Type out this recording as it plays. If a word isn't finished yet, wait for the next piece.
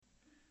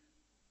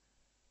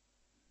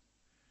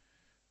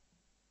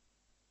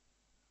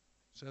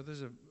So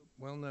there's a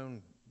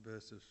well-known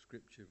verse of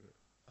scripture, but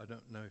I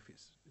don't know if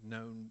it's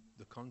known,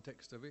 the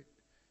context of it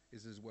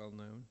is as well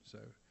known. So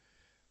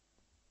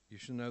you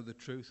shall know the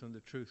truth, and the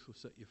truth will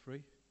set you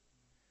free.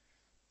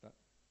 That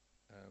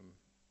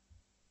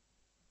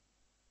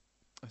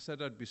I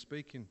said I'd be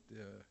speaking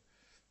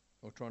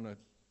or trying to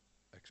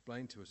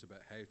explain to us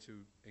about how to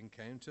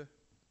encounter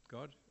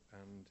God.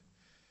 And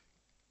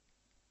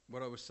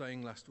what I was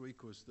saying last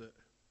week was that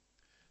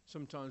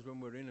sometimes when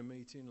we're in a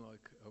meeting,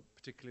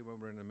 particularly when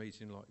we're in a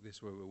meeting like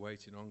this where we're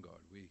waiting on God,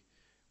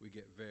 we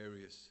get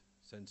various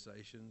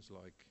sensations,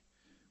 like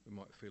we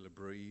might feel a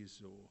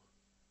breeze, or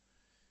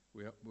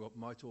we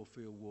might all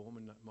feel warm,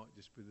 and that might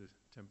just be the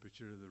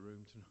temperature of the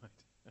room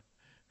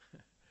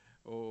tonight.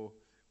 Or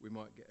we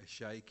might get a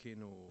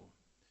shaking, or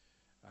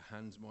our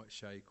hands might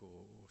shake,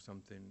 or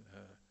something.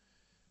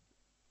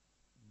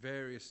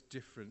 Various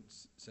different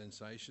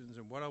sensations.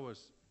 And what I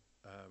was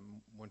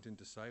wanting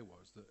to say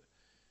was that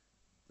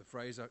the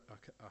phrase I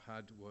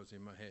had was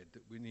in my head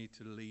that we need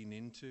to lean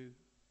into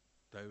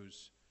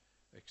those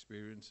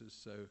experiences.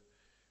 So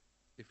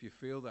if you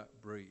feel that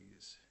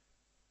breeze,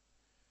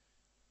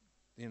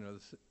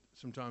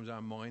 sometimes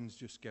our minds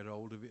just get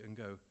hold of it and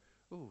go,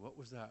 oh, what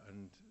was that?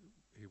 And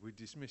we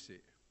dismiss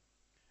it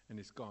and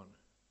it's gone.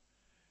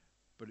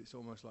 But it's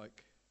almost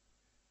like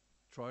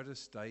try to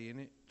stay in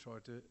it, try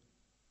to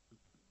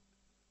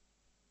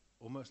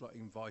almost like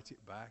invite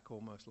it back,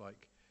 almost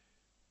like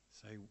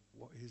say,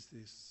 what is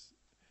this?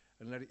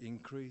 And let it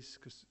increase,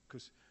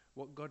 because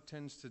what God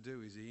tends to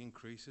do is he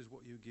increases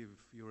what you give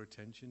your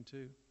attention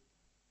to.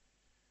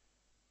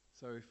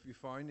 So if you're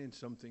finding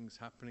something's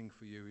happening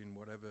for you in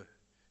whatever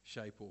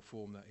shape or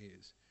form that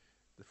is,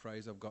 the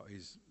phrase I've got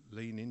is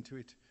lean into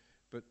it.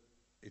 But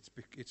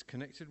it's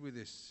connected with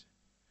this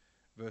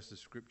verse of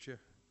scripture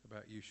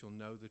about you shall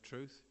know the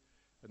truth,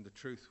 and the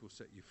truth will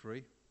set you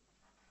free.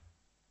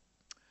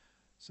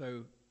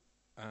 So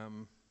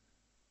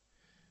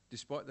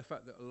despite the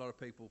fact that a lot of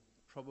people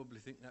probably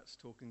think that's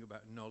talking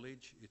about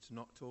knowledge, it's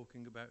not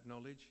talking about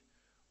knowledge,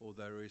 or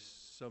there is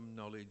some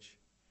knowledge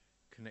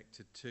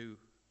connected to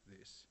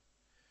this,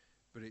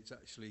 but it's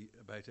actually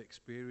about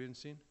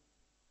experiencing.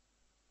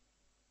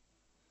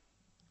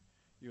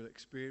 You'll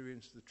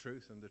experience the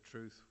truth, and the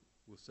truth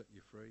will set you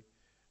free.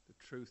 The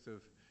truth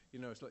of,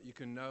 it's like you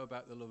can know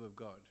about the love of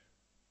God,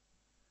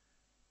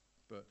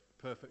 but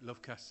perfect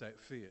love casts out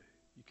fear.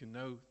 You can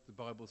know the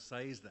Bible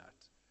says that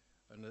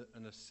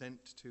and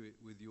assent to it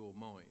with your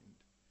mind.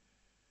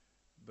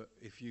 But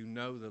if you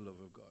know the love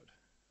of God,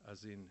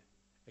 as in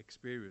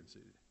experience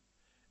it,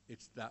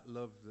 it's that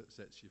love that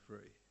sets you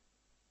free.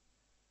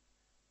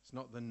 It's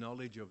not the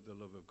knowledge of the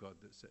love of God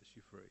that sets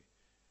you free.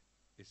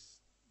 It's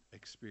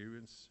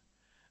experience.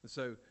 And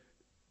so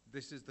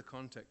this is the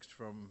context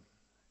from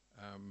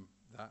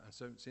that. And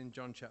so it's in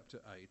John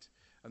chapter 8.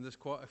 And there's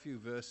quite a few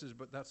verses,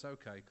 but that's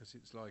okay, because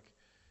it's like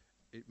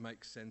it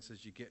makes sense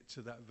as you get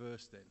to that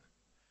verse then.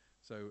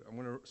 So I'm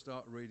going to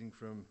start reading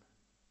from,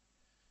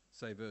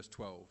 say, verse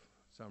 12.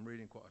 So I'm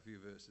reading quite a few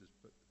verses,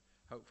 but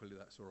hopefully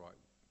that's all right.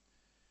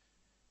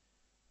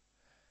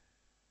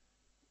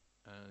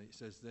 And it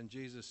says, then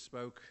Jesus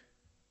spoke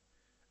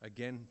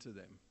again to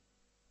them.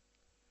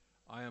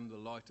 I am the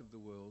light of the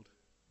world.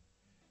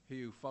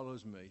 He who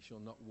follows me shall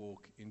not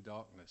walk in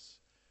darkness,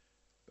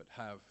 but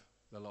have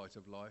the light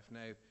of life.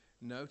 Now,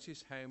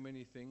 notice how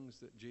many things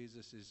that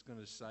Jesus is going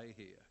to say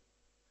here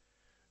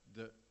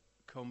that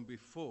come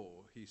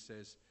before he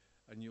says,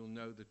 and you'll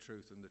know the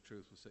truth, and the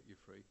truth will set you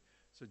free.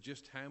 So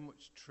just how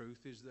much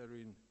truth is there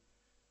in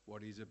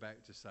what he's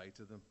about to say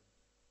to them,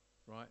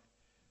 right?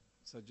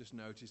 So just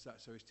notice that.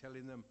 So he's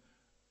telling them,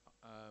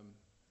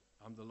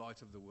 I'm the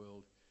light of the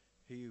world.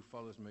 He who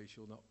follows me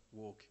shall not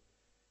walk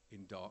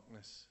in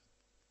darkness.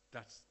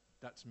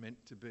 That's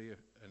meant to be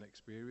an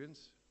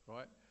experience,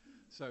 right?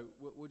 So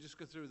we'll just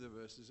go through the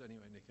verses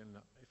anyway, Nick, and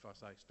if I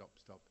say stop.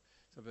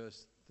 So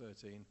verse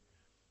 13.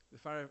 The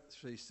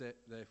Pharisees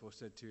therefore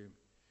said to him,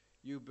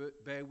 you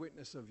bear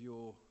witness of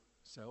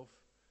yourself.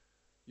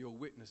 Your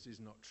witness is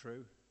not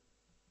true.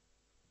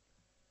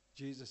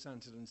 Jesus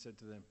answered and said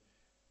to them,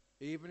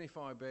 even if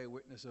I bear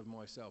witness of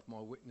myself, my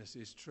witness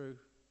is true,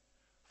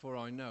 for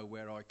I know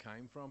where I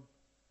came from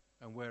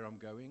and where I'm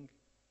going,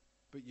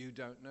 but you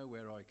don't know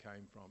where I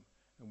came from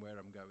and where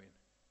I'm going.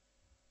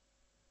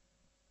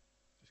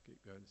 Just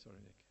keep going. Sorry,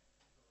 Nick.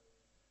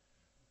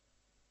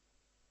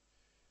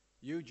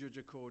 You judge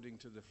according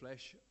to the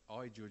flesh.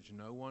 I judge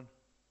no one.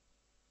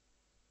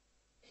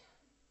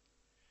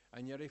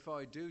 And yet if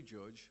I do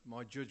judge,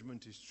 my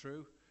judgment is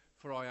true,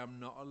 for I am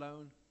not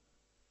alone,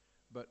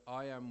 but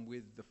I am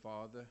with the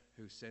Father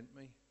who sent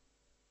me.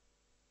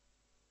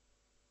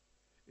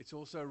 It's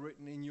also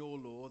written in your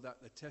law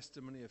that the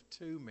testimony of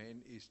two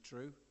men is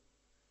true.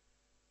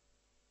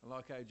 I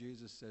like how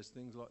Jesus says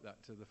things like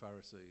that to the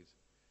Pharisees.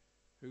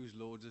 Whose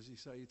law does he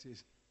say it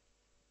is?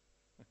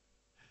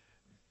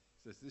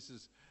 He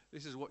says,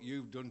 this is what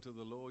you've done to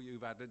the law.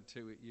 You've added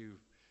to it.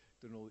 You've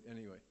done all.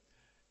 Anyway,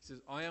 he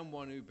says, I am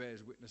one who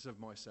bears witness of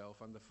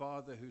myself, and the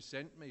Father who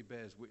sent me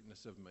bears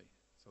witness of me.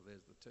 So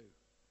there's the two.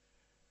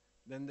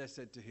 Then they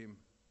said to him,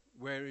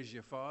 Where is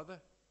your Father?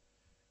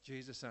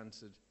 Jesus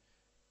answered,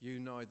 you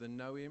neither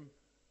know him,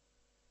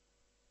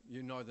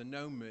 you neither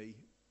know me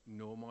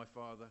nor my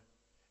Father.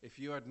 If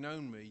you had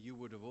known me, you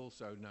would have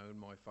also known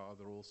my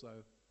Father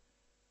also.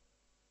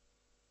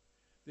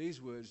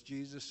 These words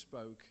Jesus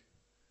spoke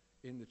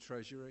in the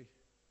treasury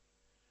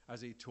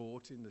as he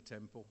taught in the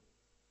temple,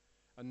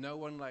 and no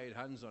one laid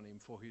hands on him,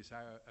 for his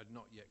hour had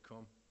not yet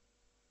come.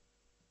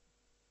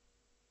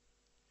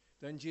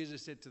 Then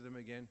Jesus said to them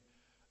again,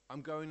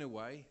 I'm going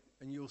away,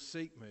 and you'll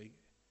seek me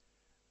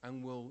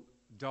and will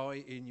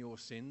die in your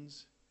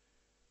sins.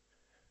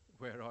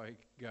 Where I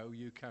go,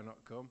 you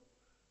cannot come.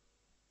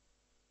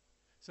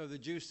 So the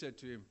Jews said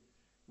to him,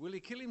 will he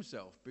kill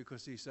himself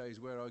because he says,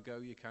 where I go,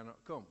 you cannot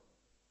come?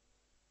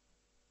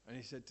 And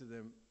he said to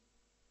them,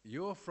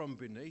 you're from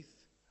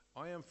beneath,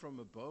 I am from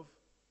above.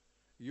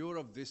 You're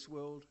of this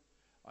world,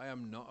 I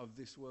am not of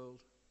this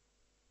world.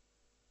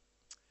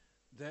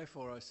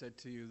 Therefore I said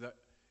to you that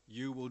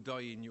you will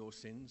die in your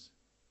sins.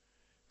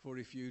 For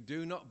if you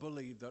do not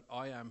believe that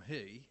I am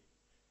he,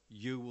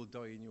 you will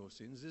die in your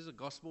sins. There's a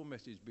gospel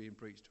message being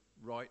preached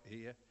right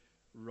here,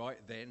 right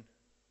then.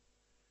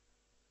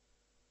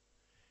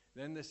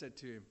 Then they said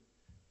to him,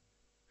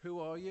 who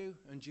are you?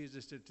 And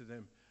Jesus said to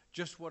them,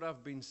 just what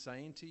I've been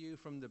saying to you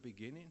from the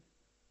beginning.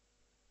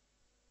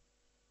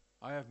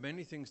 I have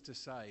many things to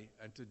say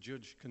and to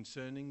judge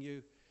concerning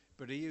you,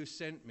 but he who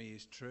sent me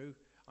is true,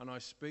 and I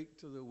speak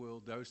to the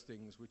world those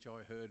things which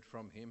I heard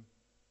from him.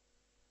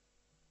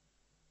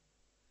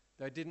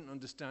 They didn't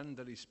understand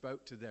that he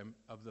spoke to them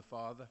of the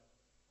Father.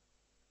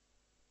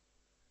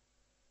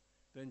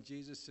 Then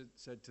Jesus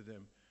said to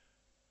them,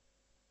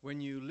 when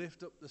you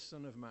lift up the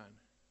Son of Man,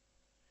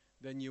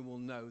 then you will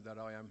know that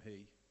I am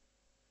he,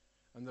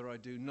 and that I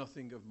do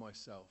nothing of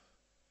myself,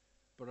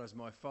 but as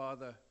my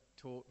Father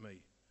taught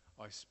me,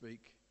 I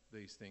speak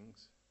these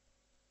things.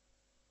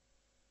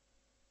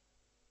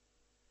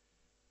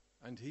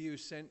 And he who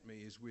sent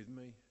me is with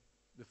me.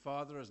 The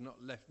Father has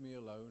not left me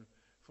alone,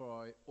 for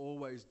I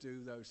always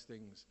do those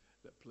things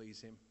that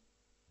please him.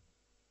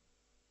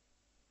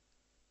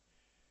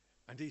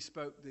 And he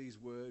spoke these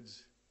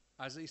words.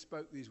 As he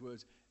spoke these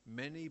words,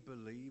 many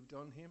believed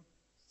on him.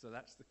 So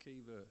that's the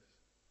key verse.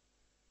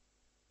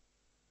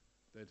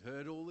 They'd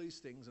heard all these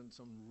things and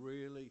some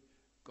really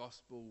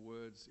gospel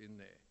words in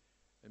there.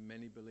 And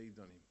many believed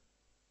on him.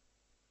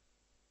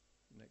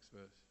 Next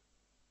verse.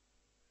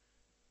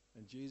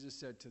 And Jesus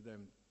said to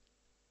them,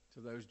 to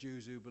those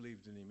Jews who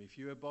believed in him, if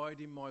you abide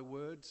in my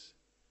words,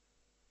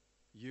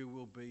 you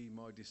will be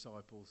my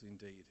disciples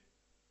indeed.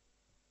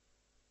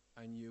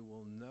 And you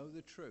will know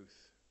the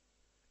truth,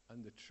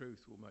 and the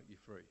truth will make you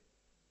free.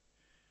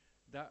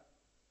 That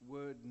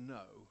word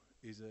know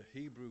is a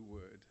Hebrew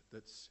word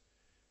that's,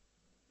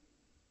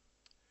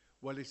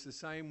 well, it's the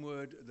same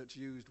word that's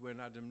used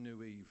when Adam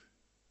knew Eve.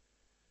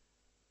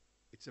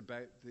 It's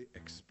about the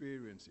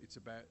experience. It's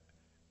about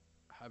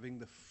having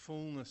the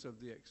fullness of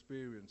the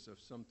experience of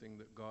something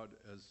that God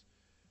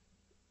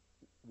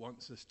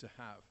wants us to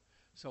have.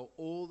 So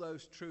all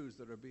those truths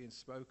that are being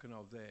spoken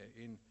of there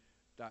in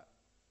that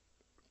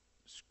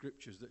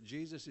scriptures that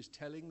Jesus is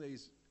telling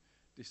these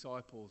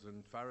disciples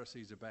and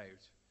Pharisees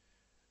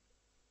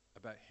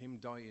about him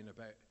dying,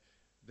 about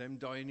them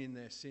dying in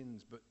their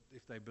sins, but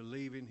if they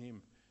believe in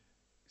him,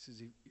 he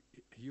says,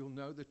 you'll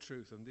know the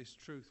truth, and this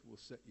truth will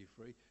set you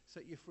free.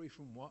 Set you free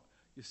from what?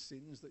 Your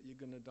sins that you're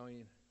going to die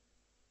in.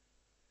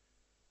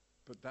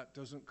 But that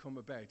doesn't come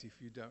about if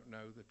you don't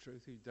know the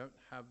truth. You don't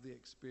have the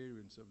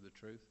experience of the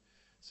truth.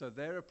 So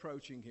they're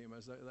approaching him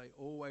as they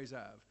always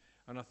have,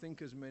 and I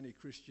think as many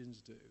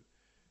Christians do,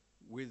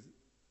 with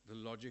the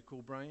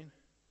logical brain.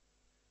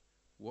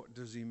 What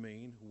does he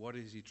mean? What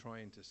is he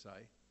trying to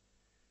say?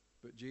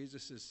 But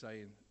Jesus is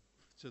saying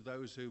to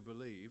those who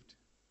believed,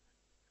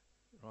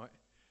 right,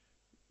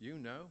 you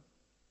know,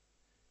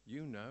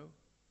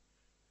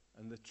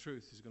 and the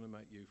truth is going to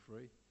make you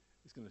free.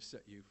 It's going to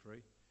set you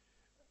free.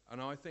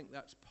 And I think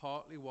that's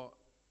partly what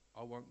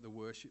I want the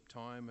worship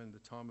time and the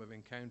time of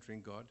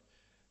encountering God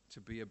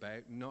to be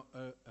about, not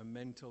a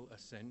mental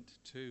assent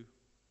to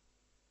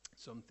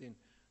something,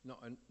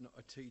 not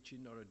a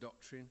teaching, not a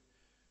doctrine,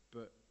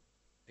 but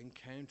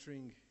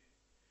encountering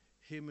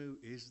him who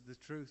is the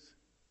truth.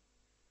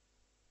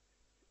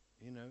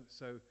 You know,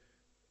 so,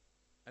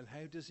 and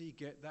how does he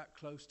get that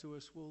close to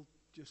us? Well,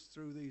 just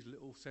through these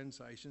little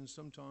sensations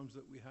sometimes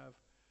that we have.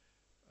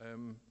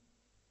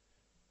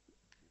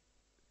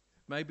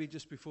 Maybe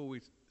just before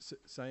we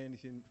say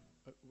anything,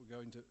 we're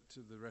going to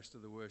the rest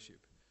of the worship.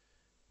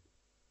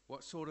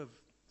 What sort of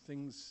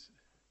things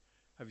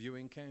have you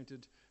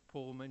encountered?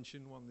 Paul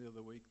mentioned one the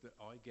other week that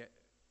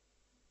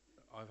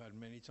I've had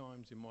many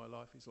times in my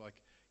life. It's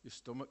like your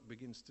stomach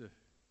begins to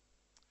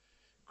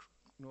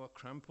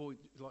cramp or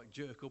like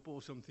jerk up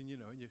or something, you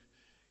know, and you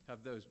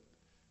have those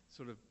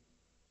sort of,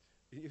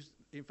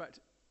 in fact,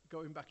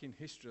 going back in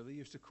history, they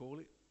used to call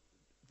it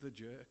the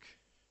jerk.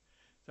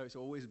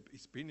 So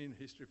it's been in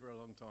history for a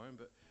long time,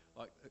 but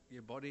like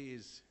your body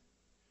is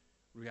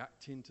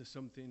reacting to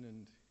something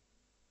and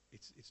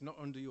it's not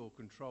under your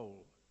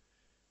control.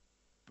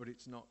 but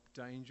it's not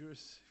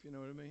dangerous, if you know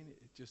what I mean.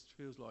 It just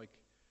feels like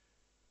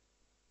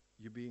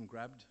you're being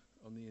grabbed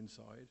on the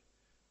inside.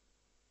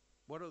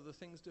 What other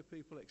things do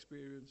people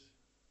experience?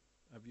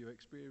 Have you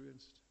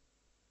experienced?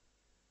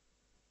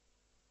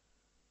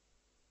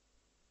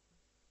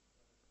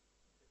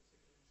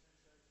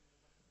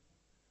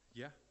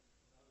 Yeah.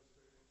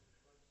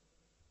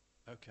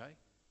 Okay.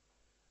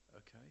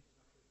 Okay.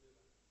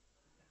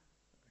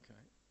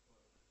 Okay.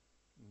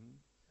 Mm-hmm.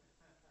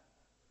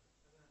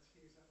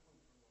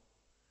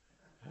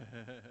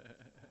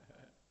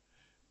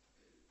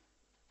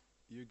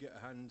 You get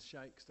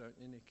handshakes, don't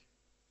you, Nick?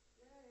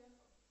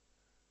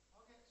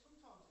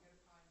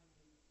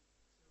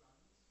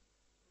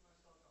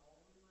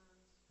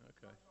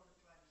 Okay.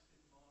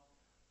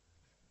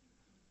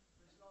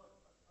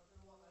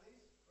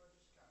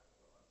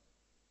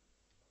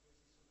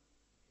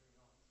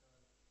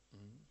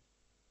 Mm-hmm.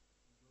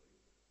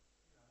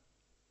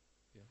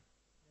 Yeah.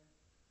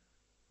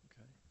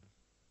 Okay.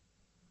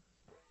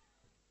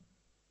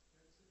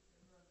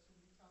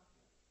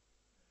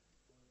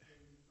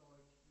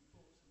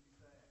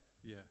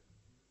 Yeah.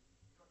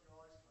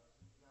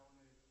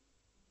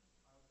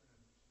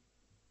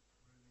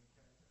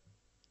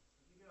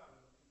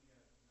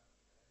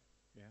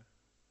 Yeah.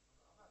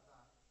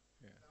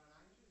 Yeah.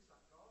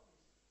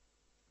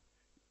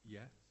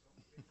 Yeah.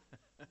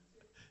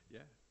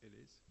 Yeah. It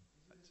is.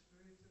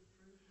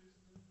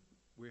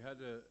 We had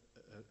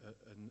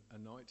a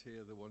night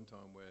here the one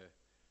time where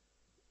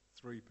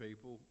 3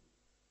 people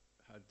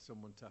had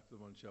someone tap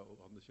them on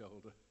the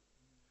shoulder.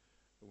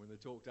 And when they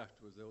talked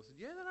afterwards, they all said,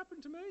 "Yeah, that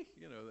happened to me."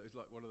 It was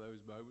like one of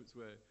those moments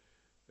where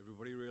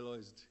everybody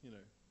realised,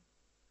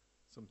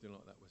 something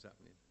like that was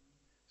happening.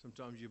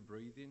 Sometimes your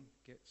breathing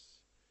gets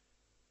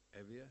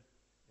heavier,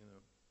 you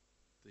know,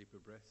 deeper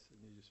breaths, and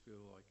you just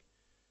feel like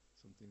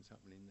something's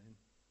happening then.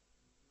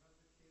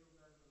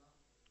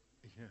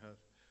 Yeah,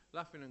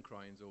 laughing and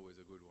crying is always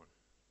a good one.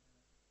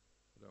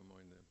 I don't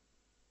mind them.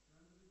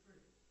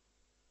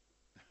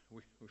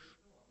 we, we,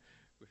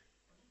 we,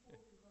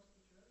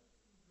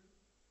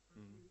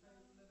 mm.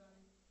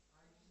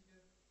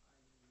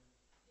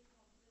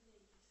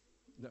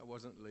 That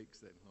wasn't leaks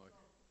then, like.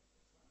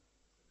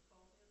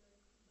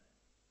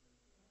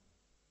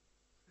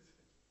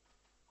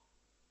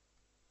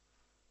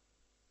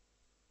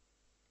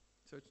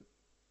 So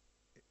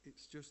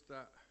it's just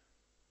that.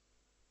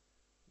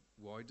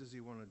 Why does he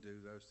want to do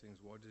those things?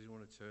 Why does he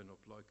want to turn up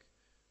like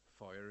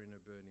fire in a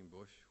burning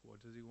bush? Why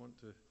does he want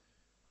to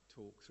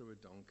talk through a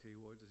donkey?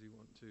 Why does he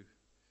want to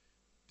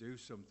do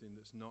something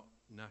that's not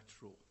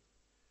natural?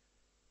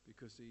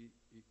 Because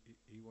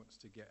he wants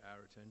to get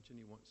our attention.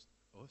 He wants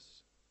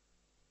us.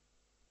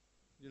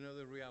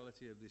 The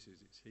reality of this is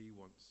he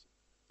wants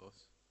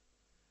us.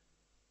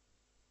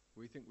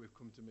 We think we've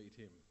come to meet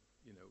him,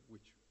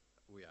 which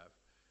we have,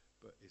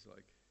 but it's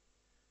like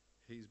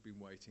he's been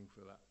waiting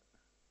for that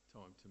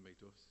time to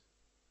meet us.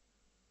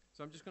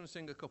 So I'm just going to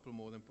sing a couple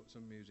more, then put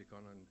some music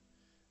on, and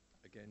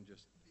again,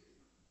 just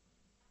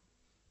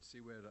see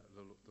where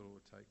the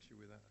Lord takes you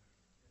with that.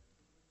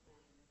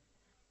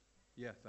 Yeah.